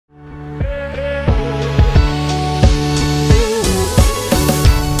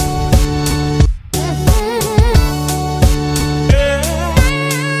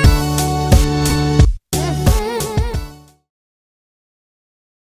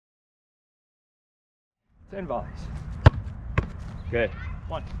10 volleys. Good.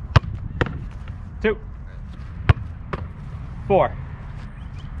 1, 2, 4,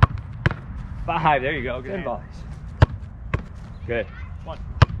 5. There you go. Good. 10 volleys. Good. 1,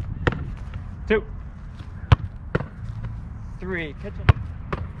 2, 3. Catch up.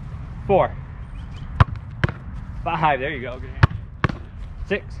 4, 5. There you go. Good hand.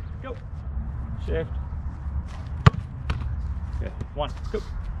 6. Go. Shift. Good. 1. Go.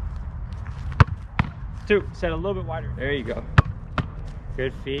 2. Set a little bit wider. There you go.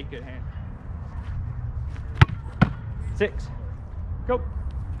 Good feet. Good hand. 6. Go.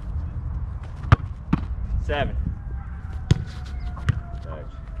 7. Touch.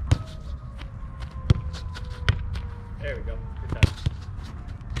 There we go. Good touch.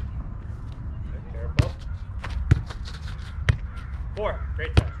 Good, careful. 4.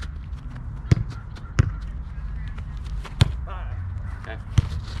 Great touch. 5. Okay.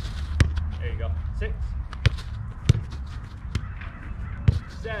 There you go. 6.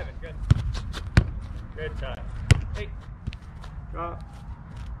 7. Good. Good touch. 8. Drop.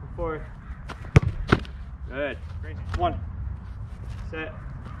 4. Good. Great. 1. Set.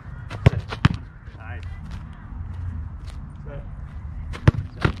 Set. Nice. Set.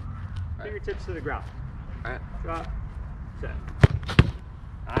 Set. Fingertips to the ground. All right. Drop. Set.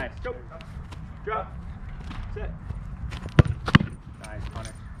 Nice. Go. Drop. Set. Nice,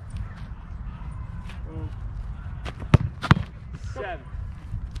 Hunter. Boom. 7.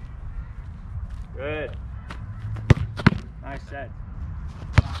 Good. Nice set.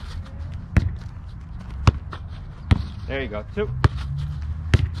 There you go. 2,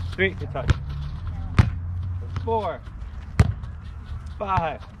 3. Good touch. 4,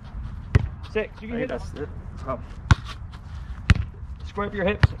 5, 6. You can hit this. Square up your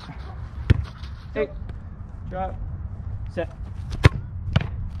hips. 8. Drop. Set.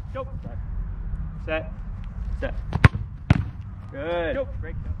 Go. Set. Set. Good. Go.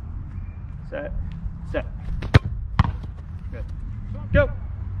 Break down. Set. Set. Good. Go.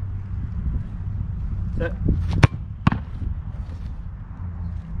 Set.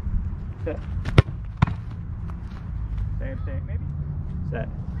 Set. Same thing, maybe. Set.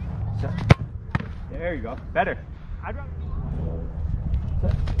 Set. There you go. Better. I'd rather.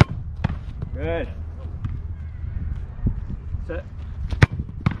 Set. Good. Set.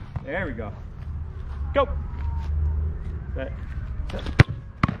 There we go. Go. Set. Set.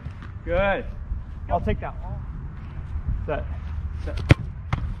 Good. I'll take that. Set. Set.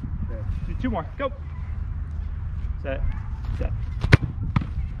 Good. Do 2 more. Go. Set. Set.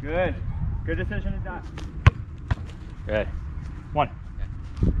 Good. Good decision to dot. Good. 1.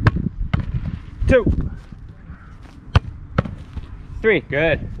 2. 3.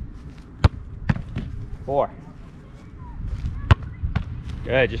 Good. 4.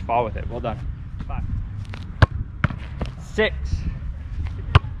 Good. Just fall with it. Well done. 5. 6.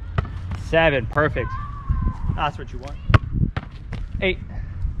 7. Perfect. That's what you want. 8.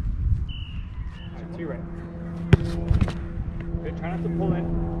 2 right. Good. Try not to pull in.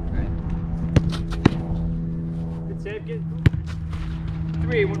 Good save. Get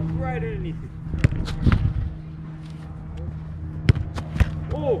 3. Went right underneath you.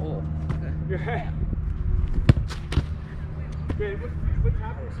 Oh, your head. Good. What's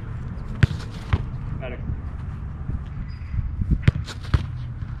happening? Better.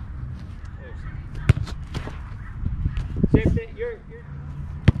 Same thing. You're.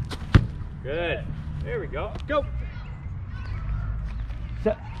 Good. There we go. Go.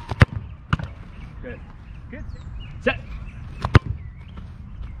 Set. Good. Good. Set.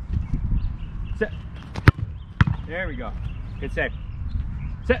 Set. There we go. Good save.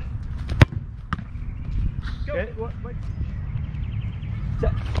 Set. Go. Good. What?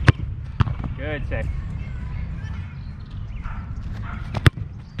 Set. Good save.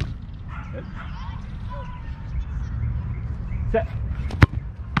 Good. Set.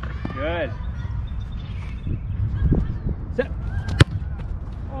 Good. Set.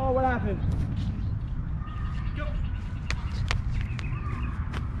 Oh, what happened? Go.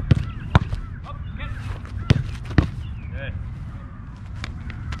 Up, get it. Good.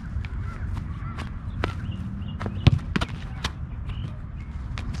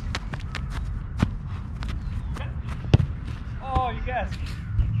 Set. Oh, you guessed.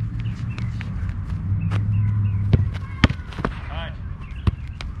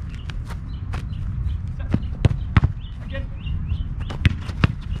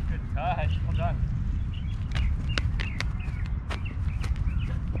 Well done.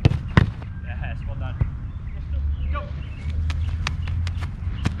 Yes, well done. Go.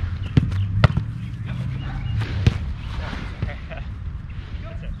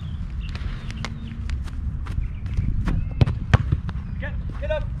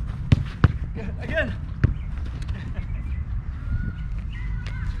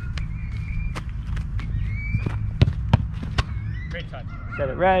 Set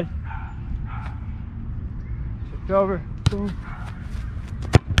it red. Shift over. Boom.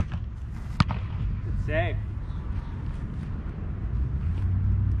 Good save.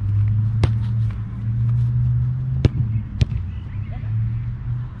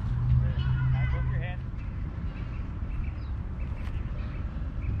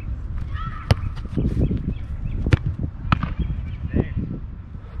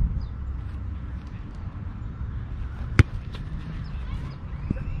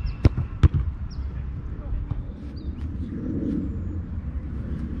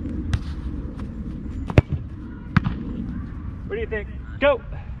 What do you think? Go!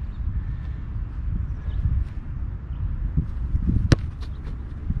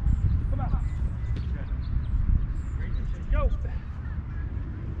 Come on. Go!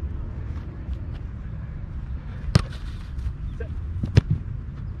 Set.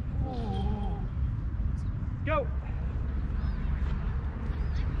 Go!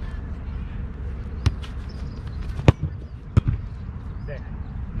 There.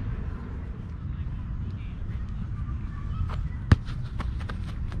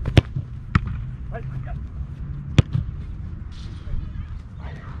 Right. Go.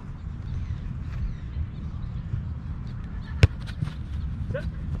 Set.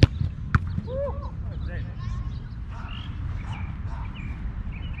 Woo. There.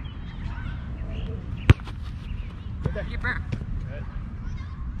 Good there. Keeper. Good.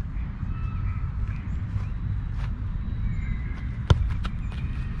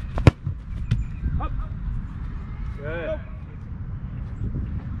 Up. Good. Go.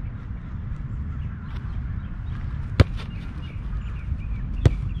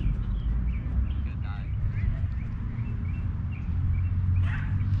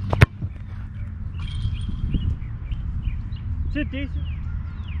 Is it decent?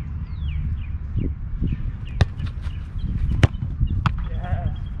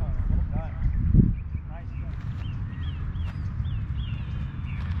 Yeah. Oh, well done. Nice one.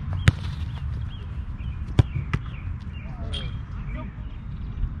 Go.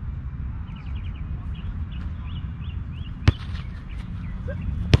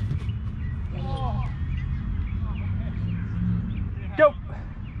 Oh. Go.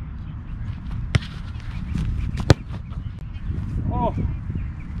 Oh.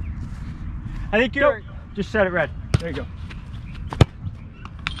 I think you're just set it red. There you go.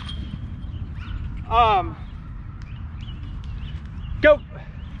 Go.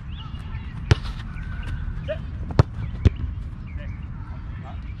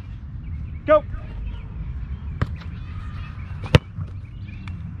 Go.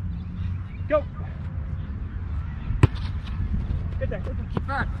 Go. Get there.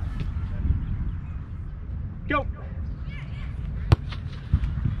 Keeper. Go.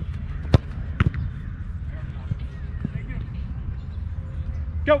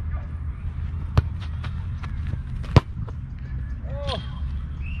 Go. Oh.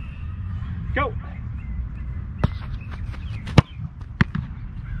 Go.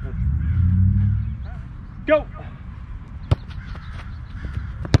 Go.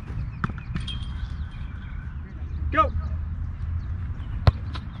 Go.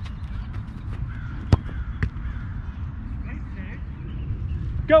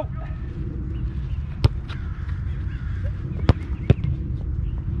 Go.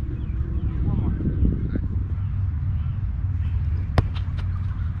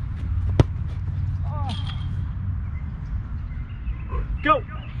 Go.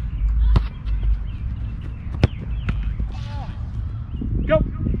 Go.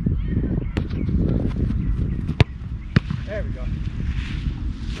 There we go.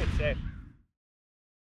 Good save.